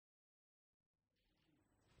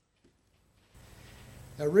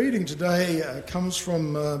Our reading today comes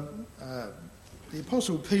from the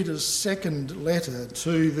Apostle Peter's second letter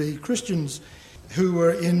to the Christians who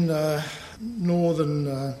were in northern,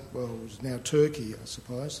 it was now Turkey, I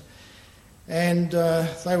suppose, and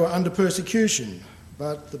they were under persecution,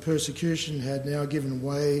 but the persecution had now given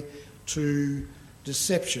way to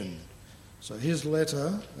deception. So his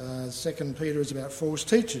letter, 2 Peter, is about false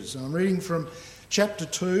teachers. I'm reading from chapter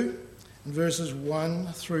 2 and verses 1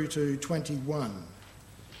 through to 21.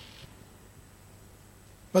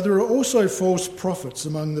 But there are also false prophets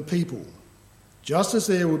among the people, just as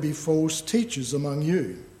there will be false teachers among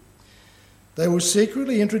you. They will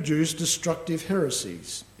secretly introduce destructive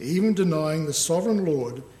heresies, even denying the sovereign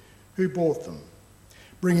Lord who bought them,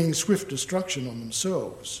 bringing swift destruction on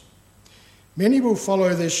themselves. Many will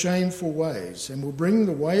follow their shameful ways and will bring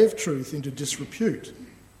the way of truth into disrepute.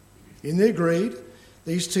 In their greed,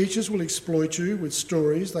 these teachers will exploit you with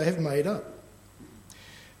stories they have made up.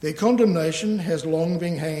 Their condemnation has long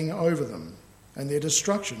been hanging over them, and their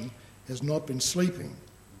destruction has not been sleeping.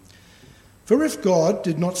 For if God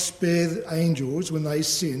did not spare the angels when they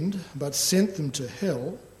sinned, but sent them to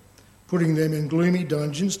hell, putting them in gloomy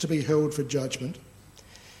dungeons to be held for judgment,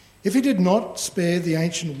 if he did not spare the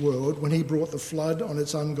ancient world when he brought the flood on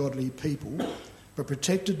its ungodly people, but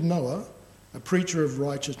protected Noah, a preacher of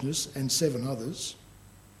righteousness, and 7 others,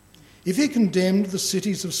 if he condemned the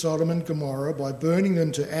cities of Sodom and Gomorrah by burning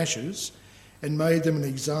them to ashes and made them an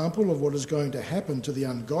example of what is going to happen to the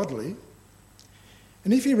ungodly,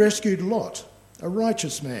 and if he rescued Lot, a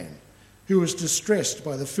righteous man, who was distressed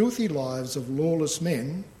by the filthy lives of lawless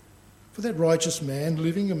men, for that righteous man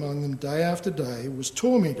living among them day after day was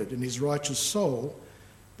tormented in his righteous soul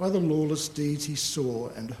by the lawless deeds he saw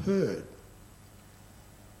and heard.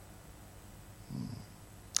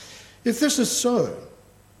 If this is so,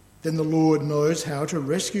 then the Lord knows how to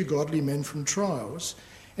rescue godly men from trials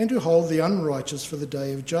and to hold the unrighteous for the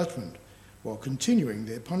day of judgment while continuing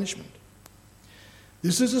their punishment.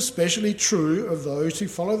 This is especially true of those who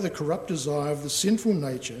follow the corrupt desire of the sinful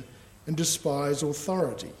nature and despise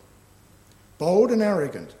authority. Bold and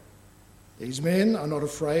arrogant, these men are not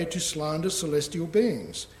afraid to slander celestial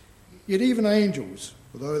beings, yet even angels,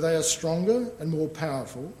 although they are stronger and more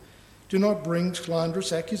powerful, do not bring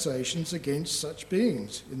slanderous accusations against such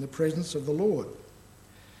beings in the presence of the Lord.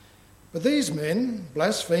 But these men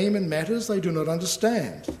blaspheme in matters they do not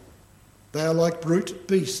understand. They are like brute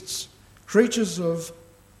beasts, creatures of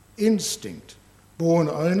instinct, born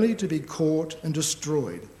only to be caught and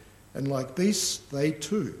destroyed, and like beasts they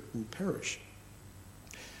too will perish.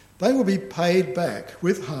 They will be paid back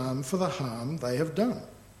with harm for the harm they have done.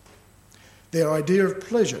 Their idea of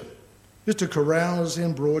pleasure is to carouse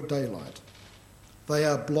in broad daylight. They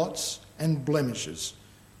are blots and blemishes,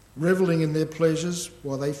 revelling in their pleasures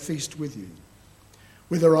while they feast with you.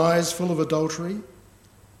 With their eyes full of adultery,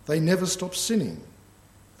 they never stop sinning.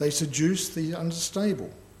 They seduce the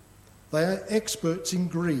unstable. They are experts in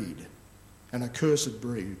greed, an accursed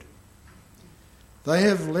breed. They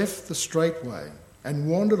have left the straight way and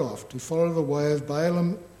wandered off to follow the way of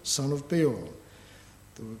Balaam, son of Beor,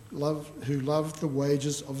 who loved the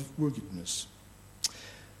wages of wickedness.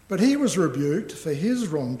 But he was rebuked for his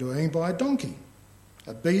wrongdoing by a donkey,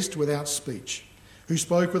 a beast without speech, who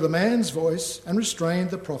spoke with a man's voice and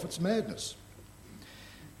restrained the prophet's madness.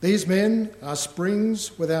 These men are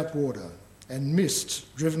springs without water and mists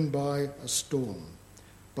driven by a storm.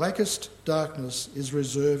 Blackest darkness is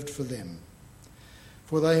reserved for them.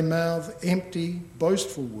 For they mouth empty,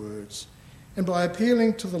 boastful words, and by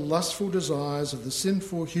appealing to the lustful desires of the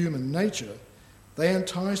sinful human nature, they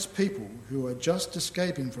entice people who are just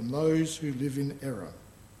escaping from those who live in error.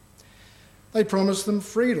 They promise them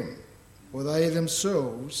freedom, for they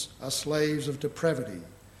themselves are slaves of depravity.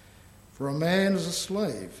 For a man is a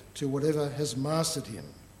slave to whatever has mastered him.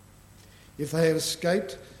 If they have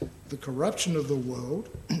escaped the corruption of the world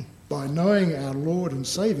by knowing our Lord and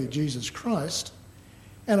Saviour Jesus Christ,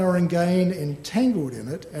 and are again entangled in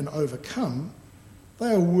it and overcome,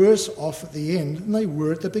 they are worse off at the end than they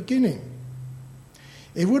were at the beginning.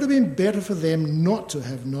 It would have been better for them not to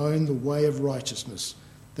have known the way of righteousness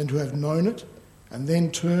than to have known it and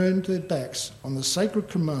then turned their backs on the sacred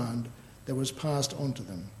command that was passed on to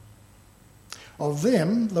them. Of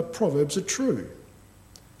them, the proverbs are true.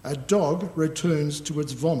 A dog returns to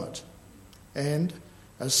its vomit, and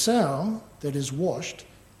a sow that is washed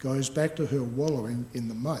goes back to her wallowing in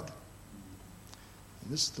the mud.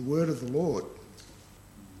 And this is the word of the Lord.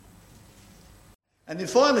 And then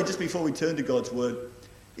finally, just before we turn to God's word,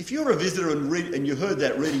 if you're a visitor and you heard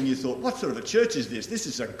that reading, you thought, what sort of a church is this? This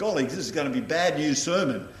is a golly, this is going to be bad news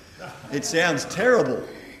sermon. It sounds terrible.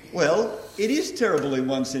 Well, it is terrible in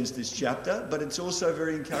one sense, this chapter, but it's also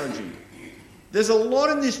very encouraging. There's a lot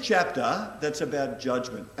in this chapter that's about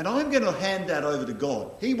judgment, and I'm going to hand that over to God.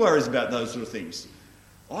 He worries about those sort of things.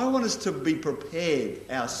 I want us to be prepared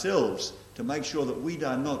ourselves to make sure that we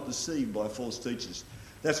are not deceived by false teachers.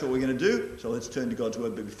 That's what we're going to do, so let's turn to God's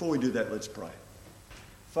word. But before we do that, let's pray.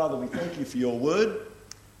 Father, we thank you for your word,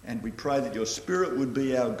 and we pray that your Spirit would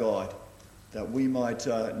be our guide, that we might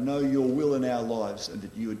know your will in our lives and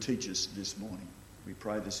that you would teach us this morning. We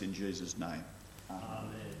pray this in Jesus' name.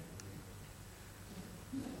 Amen.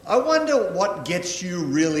 I wonder what gets you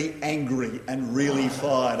really angry and really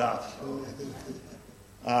fired up.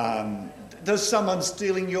 Does someone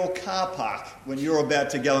stealing your car park when you're about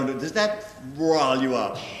to go into it, does that rile you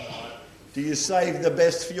up? Do you save the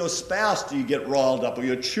best for your spouse? Do you get riled up, or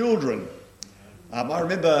your children? I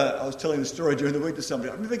remember, I was telling the story during the week to somebody,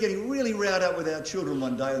 I remember getting really riled up with our children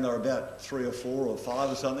one day, and they were about 3 or 4 or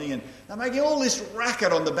 5 or something, and they're making all this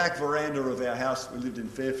racket on the back veranda of our house. We lived in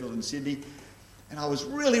Fairfield in Sydney, and I was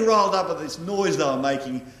really riled up at this noise they were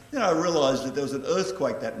making. Then I realised that there was an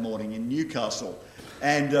earthquake that morning in Newcastle,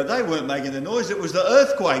 and they weren't making the noise. It was the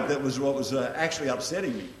earthquake that was what was actually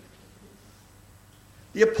upsetting me.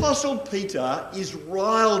 The Apostle Peter is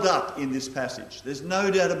riled up in this passage. There's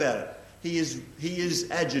no doubt about it. He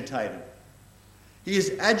is agitated. He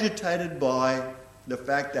is agitated by the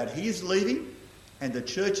fact that he is leaving and the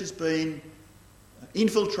church has been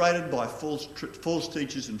infiltrated by false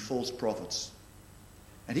teachers and false prophets.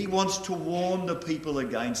 And he wants to warn the people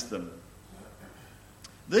against them.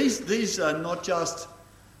 These are not just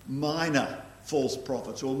minor false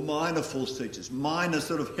prophets or minor false teachers, minor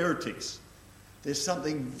sort of heretics. There's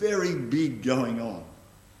something very big going on.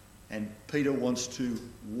 And Peter wants to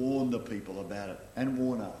warn the people about it and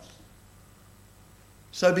warn us.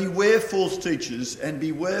 So beware false teachers and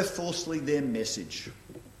beware falsely their message.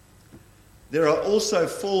 There are also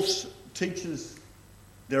false teachers.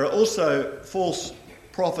 There are also false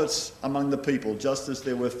prophets among the people, just as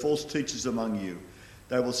there were false teachers among you.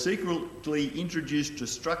 They will secretly introduce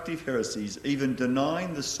destructive heresies, even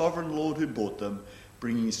denying the sovereign Lord who bought them,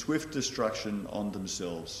 bringing swift destruction on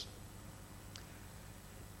themselves.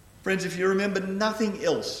 Friends, if you remember nothing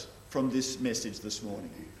else from this message this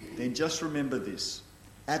morning, then just remember this.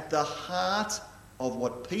 At the heart of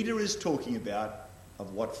what Peter is talking about,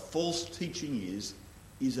 of what false teaching is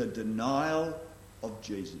a denial of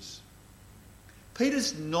Jesus.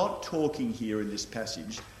 Peter's not talking here in this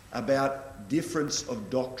passage about difference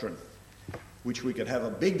of doctrine, which we could have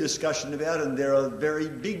a big discussion about, and there are very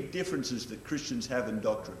big differences that Christians have in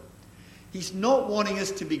doctrine. He's not wanting us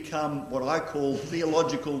to become what I call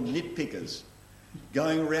theological nitpickers,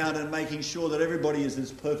 going around and making sure that everybody is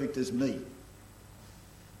as perfect as me.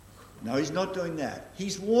 No, he's not doing that.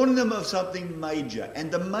 He's warning them of something major. And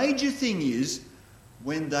the major thing is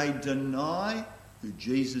when they deny who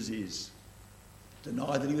Jesus is.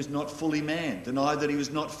 Deny that he was not fully man. Deny that he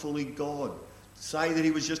was not fully God. Say that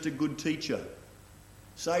he was just a good teacher.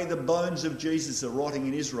 Say the bones of Jesus are rotting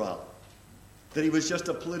in Israel. That he was just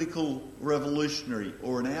a political revolutionary,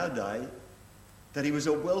 or in our day, that he was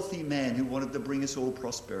a wealthy man who wanted to bring us all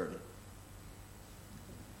prosperity.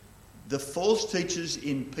 The false teachers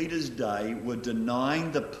in Peter's day were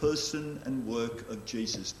denying the person and work of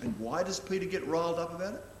Jesus. And why does Peter get riled up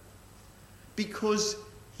about it? Because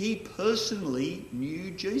he personally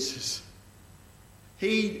knew Jesus.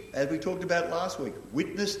 He, as we talked about last week,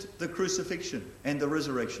 witnessed the crucifixion and the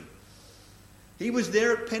resurrection. He was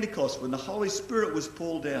there at Pentecost when the Holy Spirit was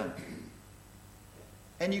poured down.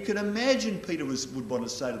 And you can imagine Peter would want to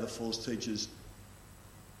say to the false teachers,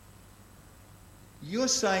 you're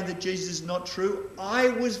saying that Jesus is not true? I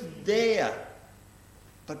was there.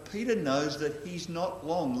 But Peter knows that he's not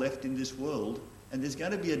long left in this world, and there's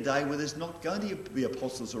going to be a day where there's not going to be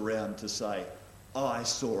apostles around to say, I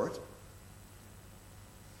saw it.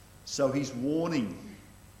 So he's warning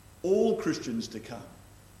all Christians to come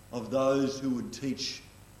of those who would teach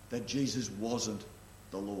that Jesus wasn't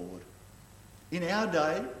the Lord. In our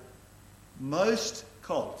day, most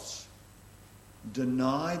cults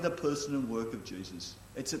deny the person and work of Jesus.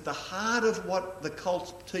 It's at the heart of what the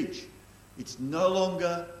cults teach. It's no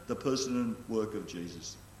longer the person and work of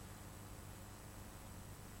Jesus.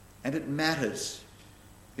 And it matters.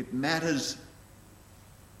 It matters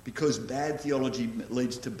because bad theology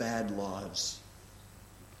leads to bad lives.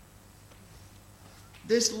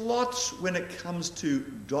 There's lots when it comes to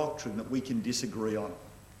doctrine that we can disagree on.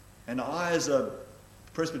 And I, as a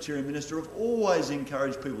Presbyterian minister, have always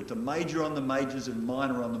encouraged people to major on the majors and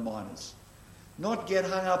minor on the minors. Not get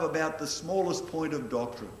hung up about the smallest point of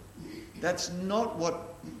doctrine. That's not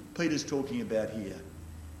what Peter's talking about here.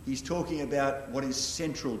 He's talking about what is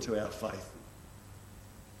central to our faith.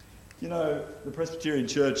 You know, the Presbyterian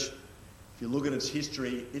Church, if you look at its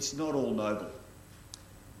history, it's not all noble.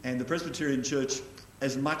 And the Presbyterian Church,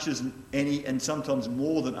 as much as any, and sometimes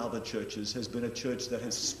more than other churches, has been a church that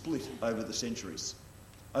has split over the centuries,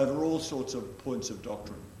 over all sorts of points of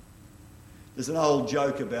doctrine. There's an old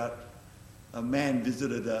joke about a man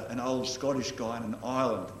visited an old Scottish guy on an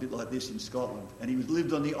island, a bit like this in Scotland, and he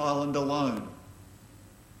lived on the island alone.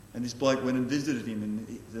 And this bloke went and visited him,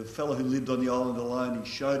 and the fellow who lived on the island alone, he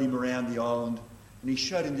showed him around the island, and he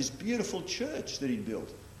showed him this beautiful church that he'd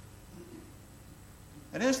built.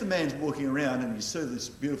 And as the man's walking around and he saw this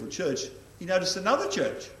beautiful church, he noticed another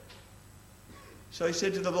church. So he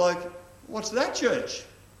said to the bloke, "What's that church?"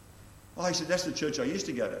 Oh, he said, "That's the church I used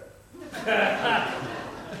to go to."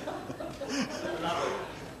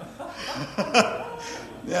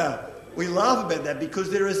 Now, we laugh about that because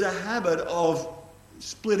there is a habit of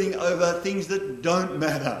splitting over things that don't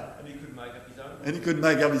matter. And he could make up his own. And he couldn't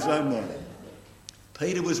make up his own mind.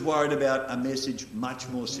 Peter was worried about a message much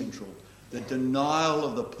more central, the denial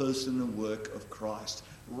of the person and work of Christ,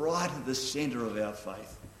 right at the centre of our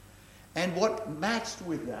faith. And what matched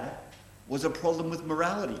with that was a problem with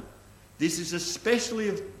morality. This is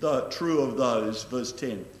especially true of those, verse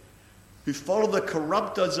 10, who follow the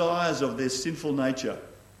corrupt desires of their sinful nature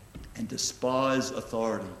and despise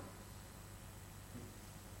authority.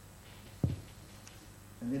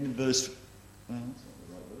 And then in verse...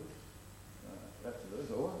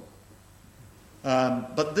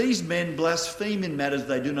 but these men blaspheme in matters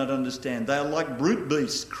they do not understand. They are like brute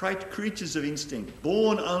beasts, creatures of instinct,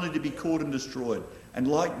 born only to be caught and destroyed. And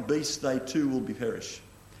like beasts, they too will perish.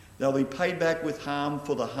 They'll be paid back with harm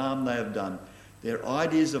for the harm they have done. Their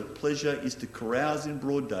ideas of pleasure is to carouse in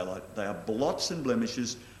broad daylight. They are blots and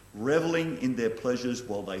blemishes, revelling in their pleasures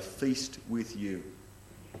while they feast with you.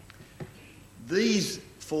 These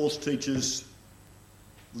false teachers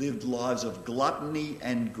lived lives of gluttony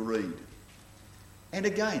and greed. And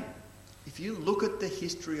again, if you look at the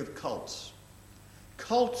history of cults,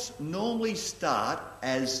 cults normally start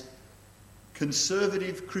as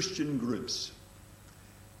conservative Christian groups.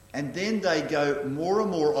 And then they go more and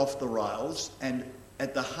more off the rails, and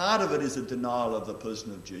at the heart of it is a denial of the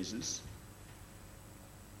person of Jesus.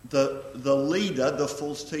 The leader, the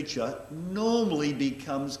false teacher, normally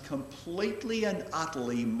becomes completely and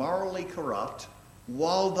utterly morally corrupt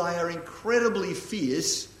while they are incredibly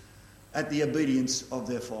fierce at the obedience of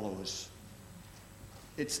their followers.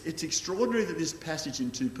 It's extraordinary that this passage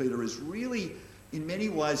in 2 Peter is really, in many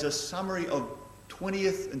ways, a summary of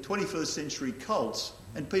 20th and 21st century cults,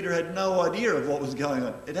 and Peter had no idea of what was going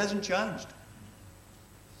on. It hasn't changed.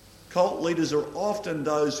 Cult leaders are often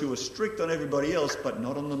those who are strict on everybody else, but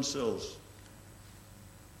not on themselves.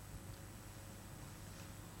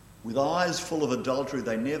 With eyes full of adultery,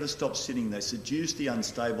 they never stop sinning. They seduce the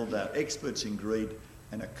unstable. They are experts in greed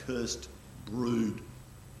and accursed brood.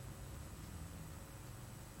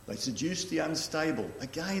 They seduce the unstable.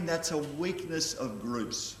 Again, that's a weakness of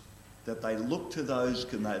groups, that they look to those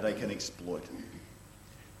they can exploit.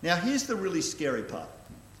 Now, here's the really scary part.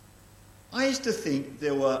 I used to think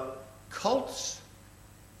there were cults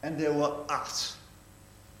and there were us.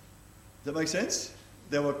 Does that make sense?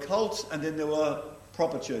 There were cults and then there were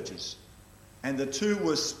proper churches. And the two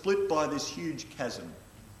were split by this huge chasm.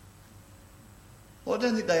 Well, I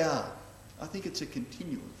don't think they are. I think it's a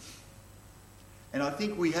continuum. And I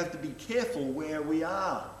think we have to be careful where we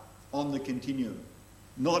are on the continuum,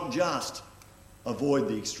 not just avoid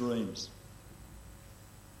the extremes.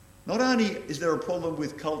 Not only is there a problem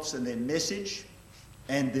with cults and their message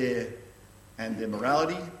and their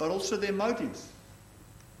morality, but also their motives.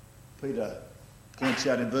 Peter points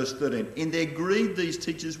out in verse 13, in their greed these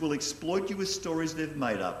teachers will exploit you with stories they've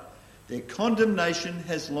made up. Their condemnation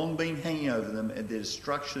has long been hanging over them, and their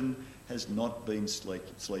destruction has not been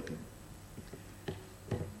sleeping.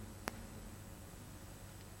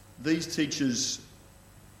 These teachers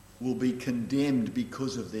will be condemned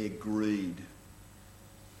because of their greed.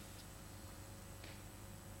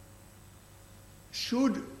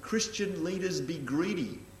 Should Christian leaders be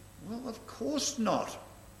greedy? Well, of course not.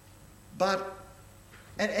 But,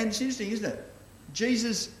 and it's interesting, isn't it?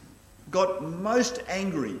 Jesus got most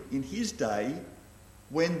angry in his day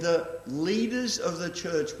when the leaders of the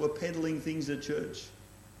church were peddling things at church.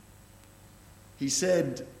 He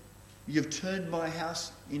said, "You've turned my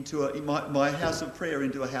house my house of prayer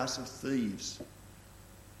into a house of thieves."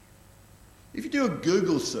 If you do a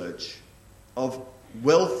Google search of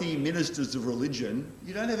wealthy ministers of religion,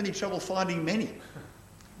 you don't have any trouble finding many.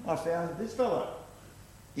 I found this fellow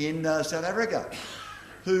in South Africa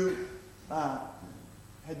who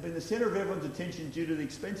had been the centre of everyone's attention due to the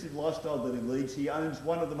expensive lifestyle that he leads. He owns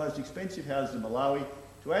one of the most expensive houses in Malawi.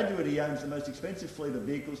 To add to it, he owns the most expensive fleet of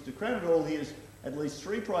vehicles. To crown it all, he has at least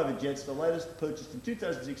 3 private jets. The latest, purchased in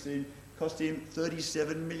 2016, cost him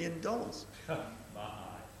 $37 million.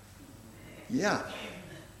 Yeah.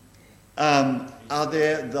 Are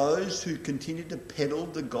there those who continue to peddle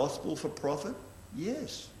the gospel for profit?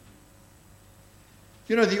 Yes.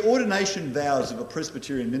 You know, the ordination vows of a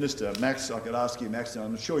Presbyterian minister, Max, I could ask you, Max, and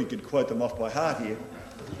I'm sure you could quote them off by heart here.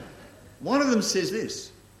 One of them says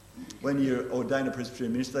this. When you ordain a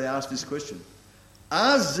Presbyterian minister, they ask this question.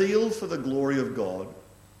 Are zeal for the glory of God,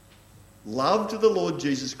 love to the Lord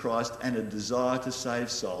Jesus Christ, and a desire to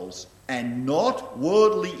save souls, and not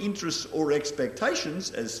worldly interests or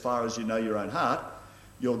expectations, as far as you know your own heart,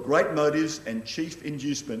 your great motives and chief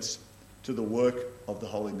inducements to the work of the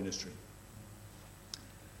holy ministry?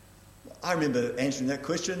 I remember answering that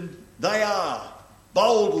question. They are,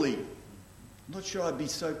 boldly. I'm not sure I'd be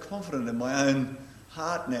so confident in my own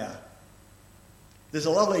heart now. There's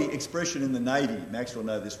a lovely expression in the Navy, Max will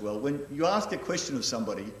know this well, when you ask a question of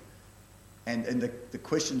somebody and the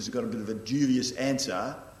question's got a bit of a dubious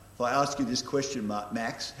answer. If I ask you this question,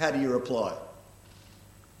 Max, how do you reply?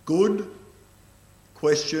 Good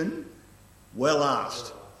question, well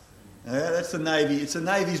asked. That's the Navy. It's the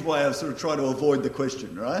Navy's way of sort of trying to avoid the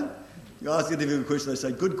question, right? You ask a difficult question, they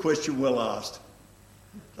say, good question, well asked.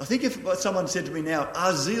 I think if someone said to me now,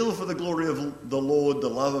 our zeal for the glory of the Lord, the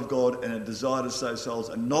love of God, and a desire to save souls,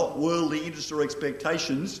 and not worldly interests or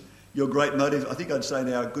expectations, your great motive, I think I'd say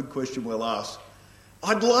now, good question, well asked.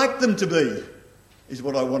 I'd like them to be, is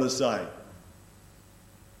what I want to say.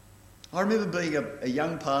 I remember being a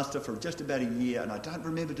young pastor for just about a year, and I don't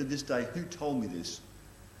remember to this day who told me this,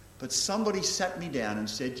 but somebody sat me down and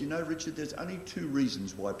said, you know, Richard, there's only 2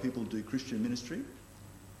 reasons why people do Christian ministry.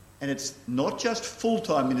 And it's not just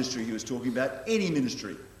full-time ministry he was talking about, any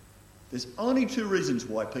ministry. There's only 2 reasons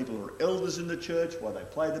why people are elders in the church, why they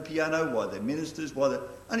play the piano, why they're ministers,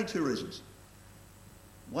 only 2 reasons.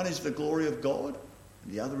 One is the glory of God,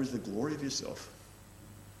 and the other is the glory of yourself.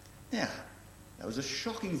 Now, that was a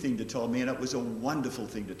shocking thing to tell me, and it was a wonderful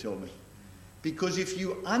thing to tell me. Because if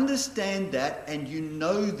you understand that, and you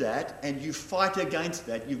know that, and you fight against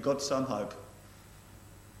that, you've got some hope.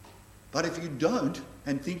 But if you don't,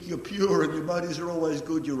 and think you're pure and your motives are always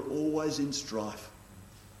good, you're always in strife.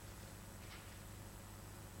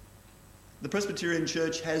 The Presbyterian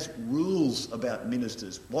Church has rules about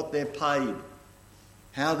ministers, what they're paid,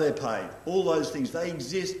 how they're paid, all those things. They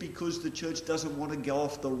exist because the church doesn't want to go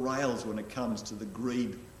off the rails when it comes to the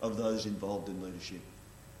greed of those involved in leadership.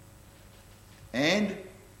 And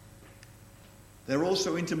they're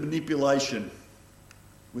also into manipulation.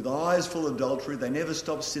 With eyes full of adultery, they never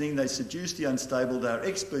stop sinning, they seduce the unstable, they are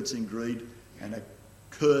experts in greed and a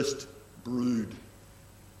cursed brood.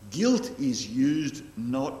 Guilt is used,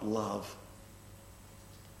 not love.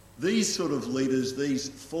 These sort of leaders, these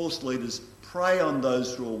false leaders, prey on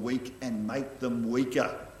those who are weak and make them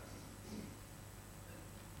weaker.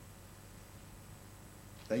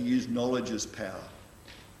 They use knowledge as power.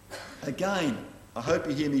 Again, I hope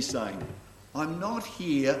you hear me saying, I'm not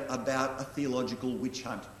here about a theological witch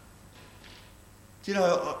hunt. Do you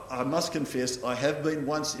know, I must confess, I have been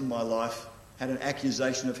once in my life had an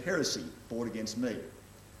accusation of heresy brought against me.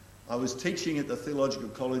 I was teaching at the Theological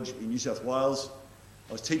College in New South Wales.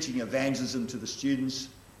 I was teaching evangelism to the students,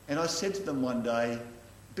 and I said to them one day,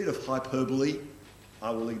 a bit of hyperbole. I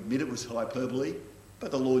will admit it was hyperbole,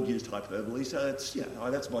 but the Lord used hyperbole, so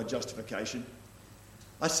that's my justification.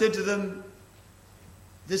 I said to them,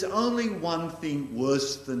 there's only one thing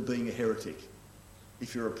worse than being a heretic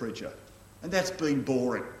if you're a preacher, and that's being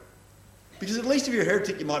boring. Because at least if you're a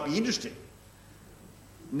heretic, you might be interesting.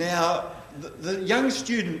 Now, the young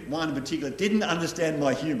student, one in particular, didn't understand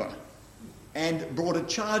my humour and brought a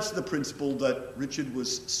charge to the principal that Richard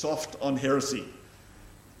was soft on heresy.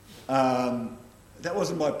 That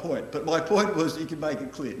wasn't my point, but my point was, you can make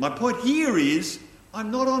it clear. My point here is,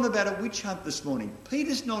 I'm not on about a witch hunt this morning.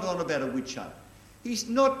 Peter's not on about a witch hunt. He's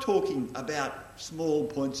not talking about small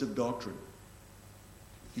points of doctrine.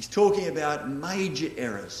 He's talking about major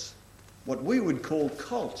errors, what we would call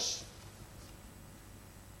cults,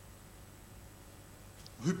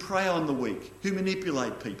 who prey on the weak, who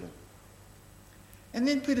manipulate people. And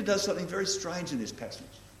then Peter does something very strange in this passage.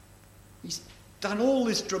 He's done all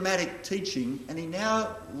this dramatic teaching, and he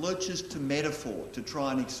now lurches to metaphor to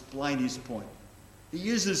try and explain his point. He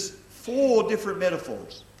uses 4 different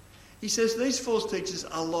metaphors. He says these false teachers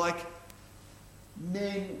are like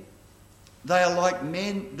men. They are like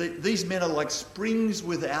men. These men are like springs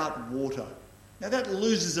without water. Now that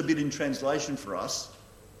loses a bit in translation for us.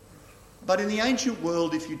 But in the ancient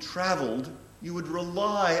world, if you travelled, you would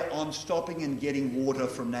rely on stopping and getting water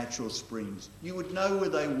from natural springs. You would know where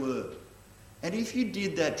they were. And if you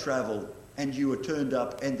did that travel and you were turned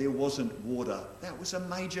up and there wasn't water, that was a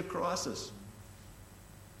major crisis.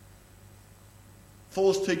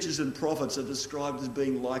 False teachers and prophets are described as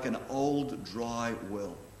being like an old, dry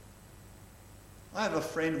well. I have a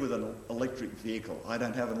friend with an electric vehicle. I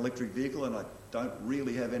don't have an electric vehicle and I don't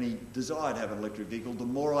really have any desire to have an electric vehicle. The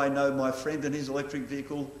more I know my friend and his electric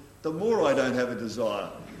vehicle, the more I don't have a desire.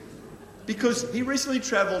 Because he recently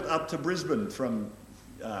travelled up to Brisbane from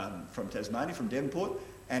Tasmania, from Devonport,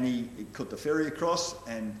 and he put the ferry across,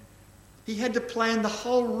 and he had to plan the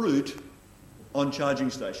whole route on charging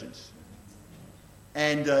stations.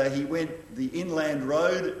 And he went the inland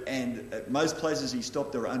road, and at most places he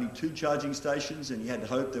stopped, there were only 2 charging stations, and he had to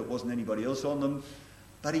hope there wasn't anybody else on them.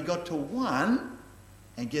 But he got to one,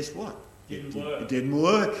 and guess what? It didn't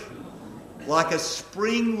work. Like a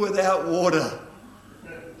spring without water.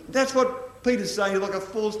 That's what Peter's saying, like a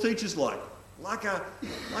false teacher's like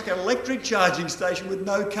an electric charging station with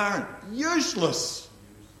no current. Useless.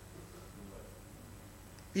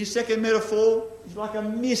 His second metaphor is like a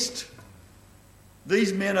mist.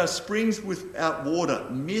 These men are springs without water,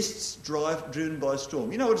 mists driven by a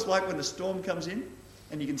storm. You know what it's like when a storm comes in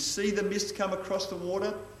and you can see the mist come across the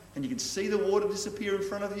water and you can see the water disappear in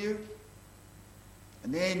front of you?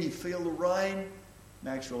 And then you feel the rain.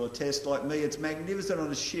 Max will attest, like me, it's magnificent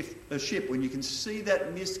on a ship when you can see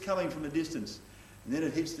that mist coming from a distance. And then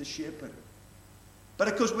it hits the ship. But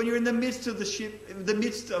of course, when you're in the midst of the ship, in the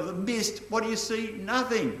midst of the mist, what do you see?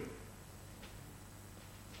 Nothing.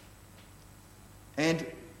 And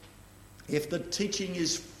if the teaching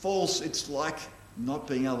is false, it's like not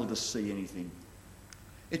being able to see anything.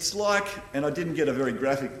 It's like, and I didn't get a very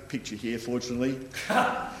graphic picture here, fortunately.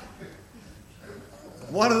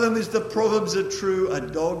 One of them is the Proverbs are true, a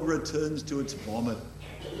dog returns to its vomit.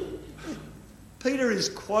 Peter is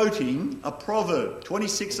quoting a proverb,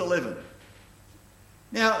 26:11.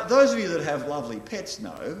 Now, those of you that have lovely pets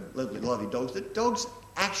know, lovely dogs, that dogs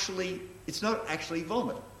actually, it's not actually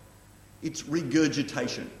vomit. It's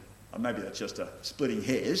regurgitation. Or maybe that's just a splitting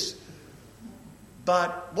hairs.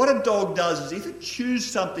 But what a dog does is if it chews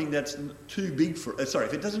something that's too big for...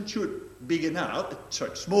 if it doesn't chew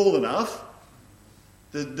it small enough,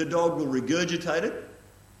 the dog will regurgitate it,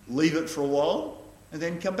 leave it for a while, and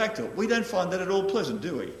then come back to it. We don't find that at all pleasant,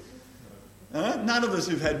 do we? None of us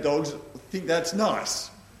who've had dogs think that's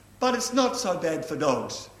nice. But it's not so bad for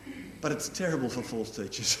dogs. But it's terrible for false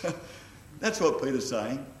teachers. That's what Peter's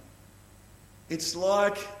saying. It's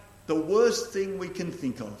like the worst thing we can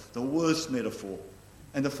think of, the worst metaphor.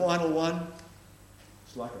 And the final one,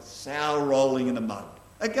 it's like a sow rolling in the mud.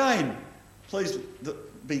 Again, please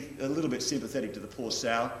be a little bit sympathetic to the poor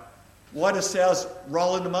sow. Why do sows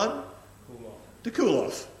roll in the mud? Cool off. To cool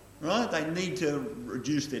off, right? They need to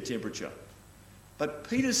reduce their temperature. But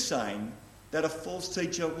Peter's saying that a false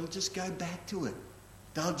teacher will just go back to it.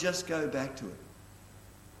 They'll just go back to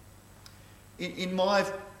it. In my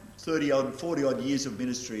 30-odd, 40-odd years of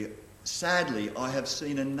ministry, sadly, I have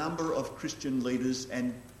seen a number of Christian leaders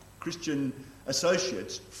and Christian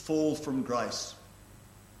associates fall from grace.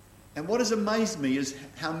 And what has amazed me is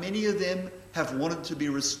how many of them have wanted to be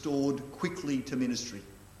restored quickly to ministry.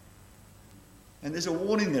 And there's a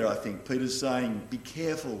warning there, I think. Peter's saying, be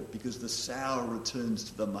careful because the sow returns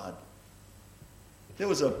to the mud. There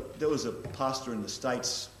was a pastor in the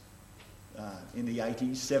States in the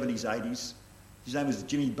 80s, 70s, 80s. His name was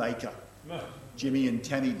Jimmy Baker. No. Jimmy and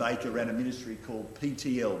Tammy Baker ran a ministry called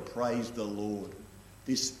PTL, Praise the Lord.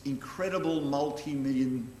 This incredible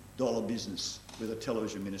multi-million-dollar business with a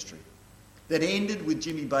television ministry that ended with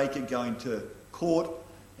Jimmy Baker going to court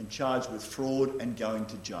and charged with fraud and going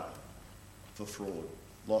to jail for fraud.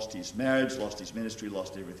 Lost his marriage, lost his ministry,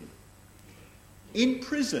 lost everything. In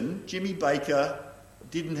prison, Jimmy Baker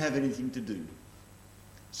didn't have anything to do.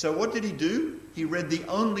 So what did he do? He read the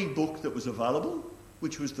only book that was available,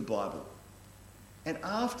 which was the Bible. And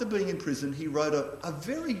after being in prison, he wrote a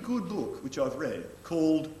very good book, which I've read,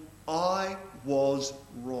 called I Was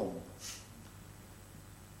Wrong,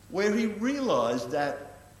 where he realised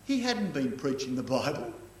that he hadn't been preaching the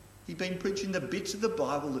Bible. He'd been preaching the bits of the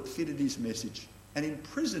Bible that fitted his message. And in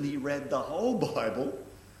prison, he read the whole Bible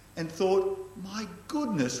and thought, my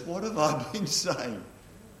goodness, what have I been saying?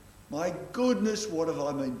 My goodness, what have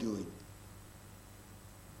I been doing?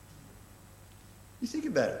 You think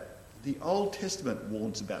about it. The Old Testament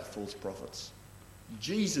warns about false prophets.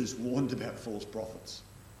 Jesus warned about false prophets.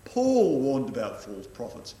 Paul warned about false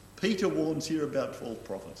prophets. Peter warns here about false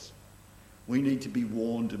prophets. We need to be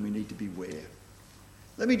warned and we need to beware.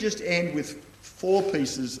 Let me just end with 4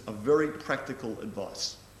 pieces of very practical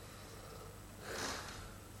advice.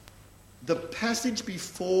 The passage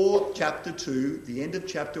before chapter 2, the end of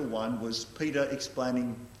chapter 1, was Peter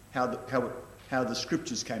explaining how the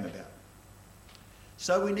scriptures came about.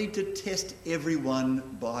 So we need to test everyone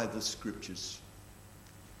by the scriptures.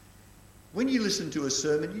 When you listen to a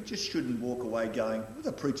sermon, you just shouldn't walk away going, well,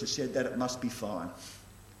 the preacher said that, it must be fine.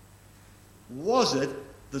 Was it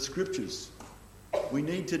the scriptures? We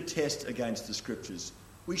need to test against the scriptures.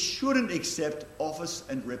 We shouldn't accept office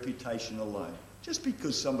and reputation alone. Just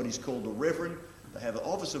because somebody's called a reverend, they have the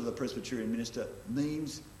office of the Presbyterian minister,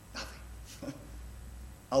 means nothing.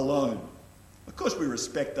 Alone. Of course we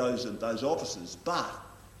respect those offices, but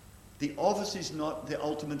the office is not the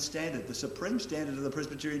ultimate standard. The supreme standard of the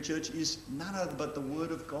Presbyterian Church is none other but the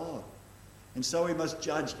Word of God. And so we must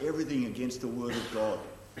judge everything against the Word of God,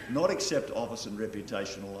 not accept office and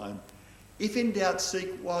reputation alone. If in doubt, seek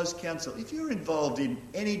wise counsel. If you're involved in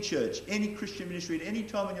any church, any Christian ministry at any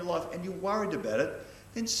time in your life and you're worried about it,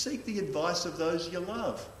 then seek the advice of those you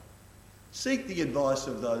love. Seek the advice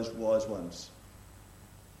of those wise ones.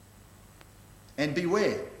 And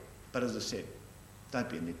beware. But as I said, don't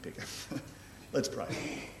be a nitpicker. Let's pray.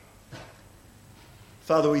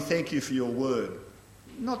 Father, we thank you for your word.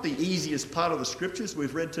 Not the easiest part of the scriptures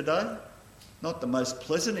we've read today, not the most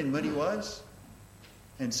pleasant in many ways,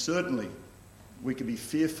 and certainly we can be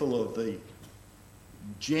fearful of the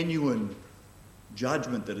genuine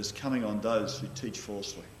judgment that is coming on those who teach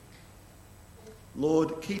falsely.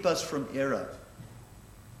 Lord, keep us from error.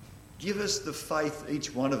 Give us the faith,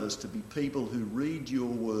 each one of us, to be people who read your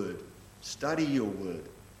word, study your word,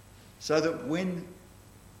 so that when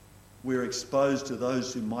we're exposed to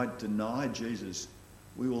those who might deny Jesus,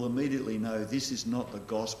 we will immediately know this is not the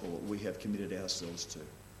gospel that we have committed ourselves to.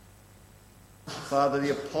 Father,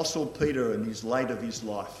 the Apostle Peter in his late of his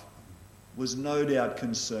life was no doubt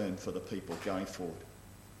concerned for the people going forward.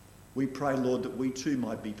 We pray, Lord, that we too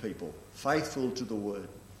might be people faithful to the word,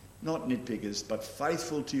 not nitpickers, but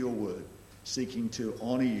faithful to your word, seeking to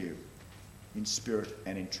honour you in spirit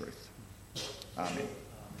and in truth. Amen.